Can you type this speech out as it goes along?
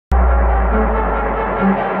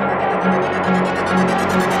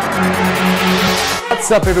What's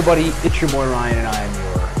up, everybody? It's your boy Ryan, and I am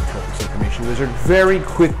your Nootropics Information Wizard. Very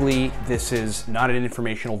quickly, this is not an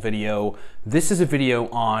informational video. This is a video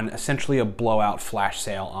on essentially a blowout flash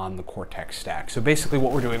sale on the Cortex stack. So basically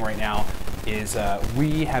what we're doing right now is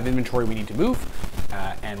we have inventory we need to move,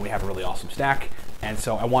 and we have a really awesome stack. And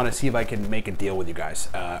so I want to see if I can make a deal with you guys.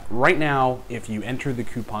 Right now, if you enter the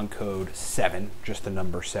coupon code 7, just the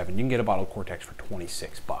number 7, you can get a bottle of Cortex for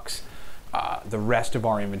 26 bucks. The rest of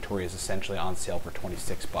our inventory is essentially on sale for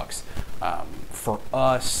 26 bucks. For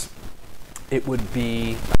us, it would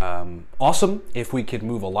be awesome if we could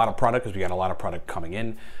move a lot of product, because we got a lot of product coming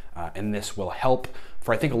in, and this will help.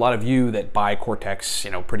 For I think a lot of you that buy Cortex,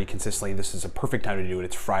 pretty consistently, this is a perfect time to do it.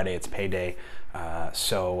 It's Friday, it's payday,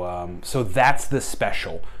 so that's the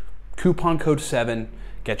special. Coupon code 7,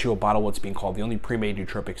 get you a bottle of what's being called the only pre-made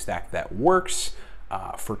nootropic stack that works,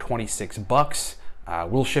 for 26 bucks.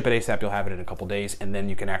 We'll ship it ASAP, you'll have it in a couple days, and then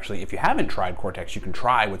you can actually, if you haven't tried Cortex, you can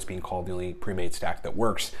try what's being called the only pre-made stack that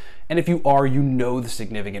works. And if you are, you know the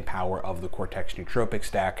significant power of the Cortex nootropic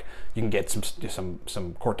stack. You can get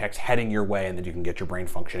some Cortex heading your way, and then you can get your brain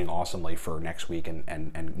functioning awesomely for next week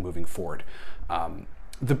and moving forward.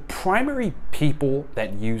 The primary people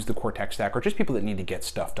that use the Cortex stack are just people that need to get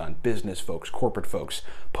stuff done. Business folks, corporate folks,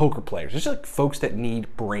 poker players. It's just like folks that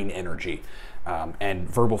need brain energy and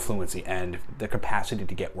verbal fluency and the capacity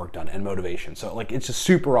to get work done and motivation. So it's a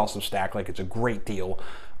super awesome stack. It's a great deal.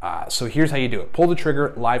 So here's how you do it. Pull the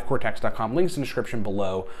trigger, livecortex.com. Links in the description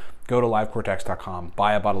below. Go to livecortex.com,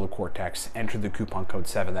 buy a bottle of Cortex, enter the coupon code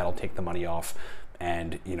 7. That'll take the money off.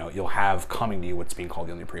 And you'll have coming to you what's being called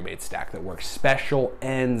the only pre-made stack that works. Special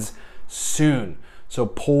ends soon, so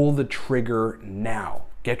pull the trigger now.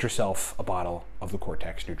 Get yourself a bottle of the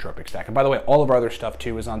Cortex nootropic stack. And by the way, all of our other stuff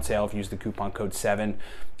too is on sale. If you use the coupon code 7,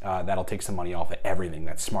 that'll take some money off of everything.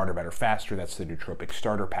 That's Smarter, Better, Faster. That's the Nootropic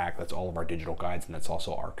Starter Pack. That's all of our digital guides, and that's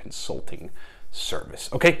also our consulting service.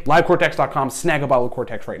 Okay, livecortex.com. Snag a bottle of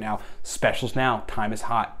Cortex right now. Specials now. Time is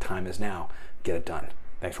hot. Time is now. Get it done.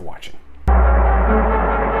 Thanks for watching.